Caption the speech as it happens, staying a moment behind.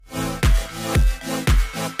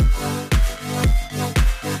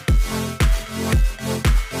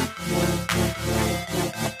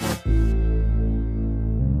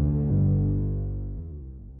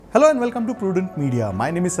Hello and welcome to Prudent Media.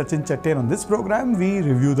 My name is Sachin Chatte and on this program we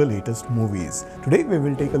review the latest movies. Today we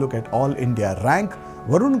will take a look at All India Rank,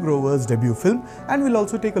 Varun Grover's debut film, and we'll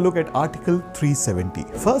also take a look at Article 370.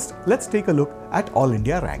 First, let's take a look at All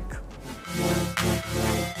India Rank.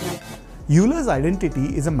 Euler's identity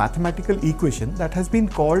is a mathematical equation that has been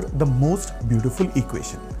called the most beautiful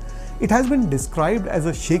equation. It has been described as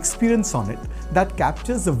a Shakespearean sonnet that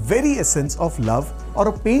captures the very essence of love, or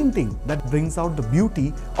a painting that brings out the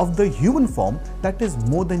beauty of the human form that is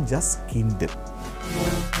more than just skin deep.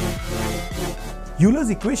 Euler's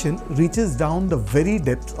equation reaches down the very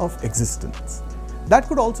depths of existence. That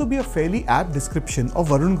could also be a fairly apt description of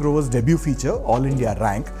Varun Grover's debut feature, All India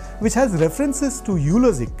Rank, which has references to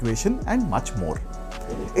Euler's equation and much more.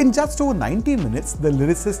 In just over 90 minutes, the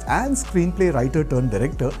lyricist and screenplay writer turned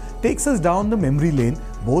director takes us down the memory lane,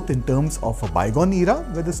 both in terms of a bygone era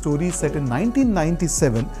where the story is set in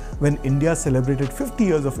 1997 when India celebrated 50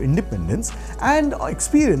 years of independence, and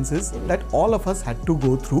experiences that all of us had to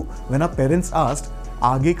go through when our parents asked,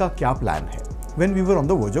 "Aage ka kya plan hai?" when we were on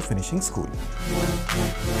the verge of finishing school.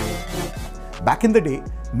 Back in the day,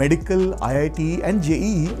 medical, IIT and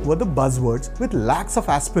JEE were the buzzwords with lakhs of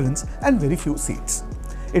aspirants and very few seats.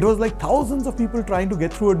 It was like thousands of people trying to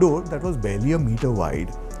get through a door that was barely a meter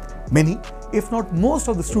wide. Many, if not most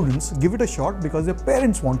of the students, give it a shot because their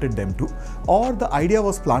parents wanted them to, or the idea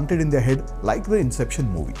was planted in their head like the Inception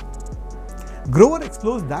movie. Grover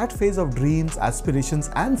explores that phase of dreams, aspirations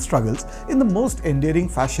and struggles in the most endearing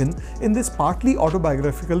fashion in this partly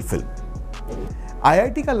autobiographical film.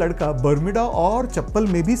 IIT का लड़का बर्मिडा और चप्पल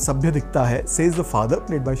में भी सभ्य दिखता है, says the father,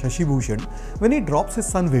 played by Shashi Bhushan, when he drops his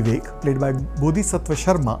son Vivek, played by Bodhisattva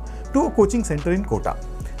Sharma, to a coaching center in Kota,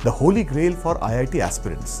 the holy grail for IIT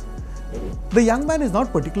aspirants. The young man is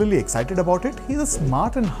not particularly excited about it. He's a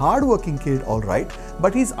smart and hard-working kid, alright,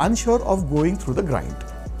 but he's unsure of going through the grind.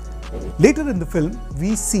 Later in the film,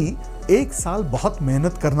 we see "एक साल बहुत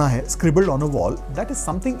मेहनत करना है" scribbled on a wall. That is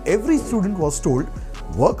something every student was told.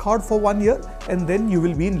 Work hard for 1 year and then you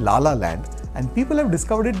will be in La La Land. And people have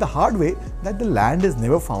discovered it the hard way that the land is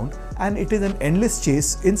never found and it is an endless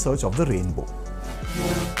chase in search of the rainbow.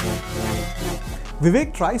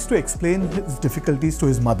 Vivek tries to explain his difficulties to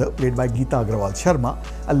his mother, played by Geeta Agrawal Sharma,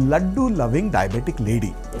 a laddu-loving diabetic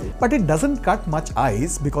lady. But it doesn't cut much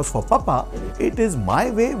ice because for Papa, it is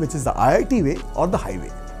my way, which is the IIT way or the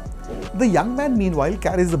highway. The young man meanwhile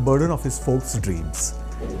carries the burden of his folks' dreams.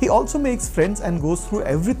 He also makes friends and goes through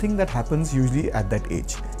everything that happens usually at that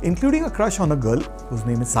age, including a crush on a girl whose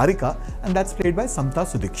name is Sarika, and that's played by Samta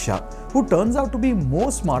Sudiksha, who turns out to be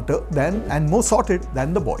more smarter than and more sorted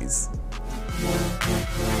than the boys.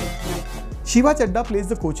 Shiva Chadda plays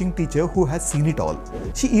the coaching teacher who has seen it all.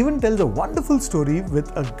 She even tells a wonderful story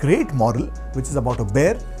with a great moral, which is about a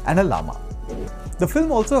bear and a llama. The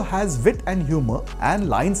film also has wit and humor and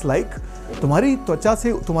lines like "तुम्हारी त्वचा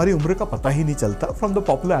से तुम्हारी उम्र का पता ही नहीं चलता" from the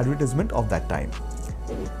popular advertisement of that time.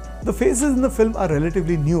 The faces in the film are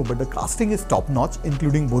relatively new, but the casting is top-notch,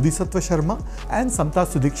 including Bodhisattva Sharma and Samta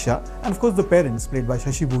Sudiksha, and of course the parents, played by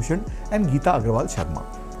Shashi Bhushan and Geeta Agrawal Sharma.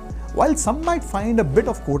 While some might find a bit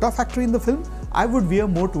of quota factory in the film, I would veer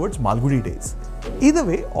more towards Malgudi days. Either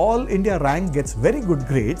way, All India Rank gets very good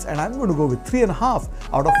grades, and I'm going to go with 3.5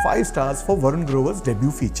 out of 5 stars for Varun Grover's debut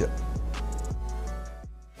feature.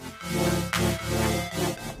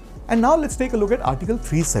 And now let's take a look at Article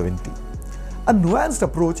 370. A nuanced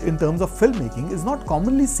approach in terms of filmmaking is not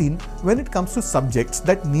commonly seen when it comes to subjects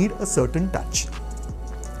that need a certain touch.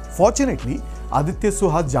 Fortunately, Aditya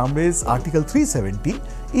Suhas Jambre's Article 370,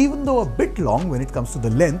 even though a bit long when it comes to the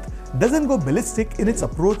length, doesn't go ballistic in its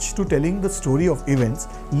approach to telling the story of events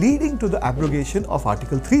leading to the abrogation of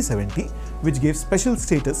Article 370, which gave special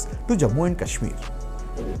status to Jammu and Kashmir.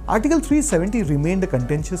 Article 370 remained a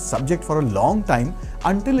contentious subject for a long time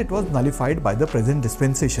until it was nullified by the present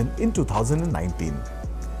dispensation in 2019.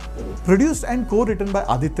 Produced and co-written by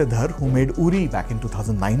Aditya Dhar, who made Uri back in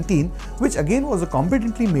 2019, which again was a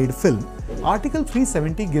competently made film, Article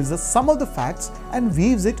 370 gives us some of the facts and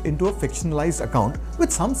weaves it into a fictionalized account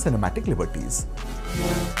with some cinematic liberties.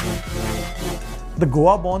 The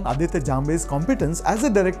Goa-born Aditya Jambre's competence as a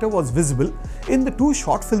director was visible in the 2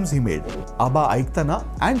 short films he made, Aba Aiktana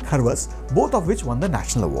and Kharvas, both of which won the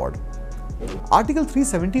National Award. Article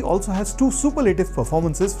 370 also has 2 superlative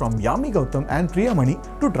performances from Yami Gautam and Priyamani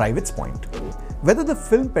to drive its point. Whether the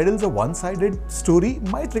film peddles a one-sided story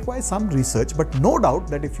might require some research, but no doubt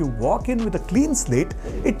that if you walk in with a clean slate,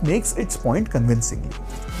 it makes its point convincingly.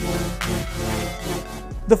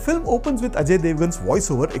 The film opens with Ajay Devgan's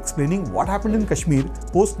voiceover explaining what happened in Kashmir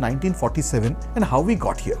post 1947 and how we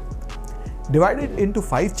got here. Divided into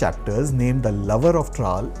 5 chapters named The Lover of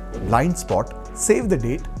Trial, Blind Spot, Save the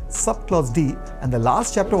Date, Subclause D, and the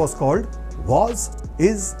last chapter was called Was,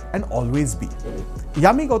 Is, and Always Be.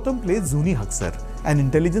 Yami Gautam plays Zuni Haksar, an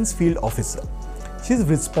intelligence field officer. She is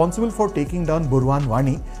responsible for taking down Burwan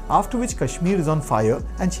Wani, after which Kashmir is on fire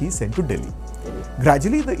and she is sent to Delhi.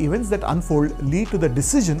 Gradually, the events that unfold lead to the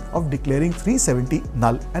decision of declaring 370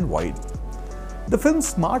 null and void. The film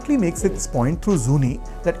smartly makes its point through Zuni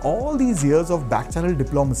that all these years of back-channel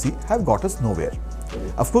diplomacy have got us nowhere.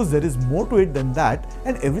 Of course, there is more to it than that,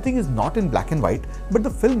 and everything is not in black and white, but the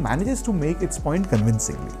film manages to make its point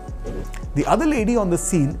convincingly. The other lady on the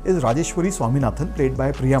scene is Rajeshwari Swaminathan, played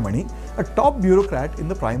by Priyamani, a top bureaucrat in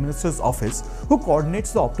the Prime Minister's office who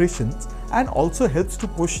coordinates the operations and also helps to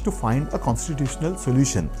push to find a constitutional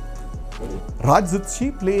solution. Raj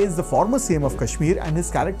Zutshi plays the former CM of Kashmir, and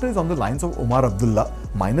his character is on the lines of Omar Abdullah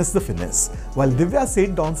minus the finesse, while Divya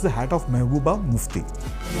Seth dons the hat of Mehbooba Mufti.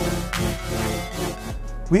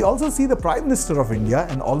 We also see the Prime Minister of India,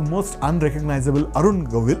 an almost unrecognizable Arun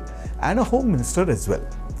Govil, and a Home Minister as well.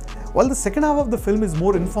 While the second half of the film is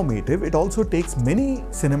more informative, it also takes many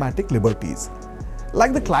cinematic liberties.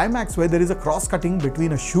 Like the climax where there is a cross-cutting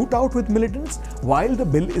between a shootout with militants while the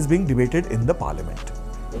bill is being debated in the parliament.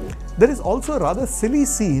 There is also a rather silly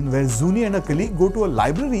scene where Zuni and a colleague go to a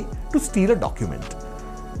library to steal a document.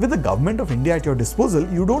 With the government of India at your disposal,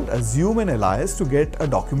 you don't assume an alias to get a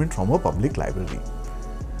document from a public library.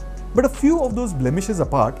 But a few of those blemishes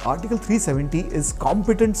apart, Article 370 is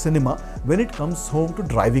competent cinema when it comes home to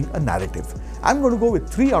driving a narrative. I'm going to go with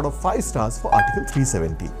 3 out of 5 stars for Article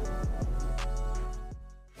 370.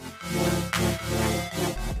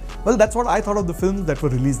 Well, that's what I thought of the films that were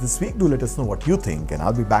released this week. Do let us know what you think, and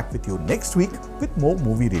I'll be back with you next week with more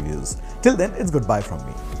movie reviews. Till then, it's goodbye from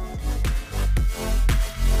me.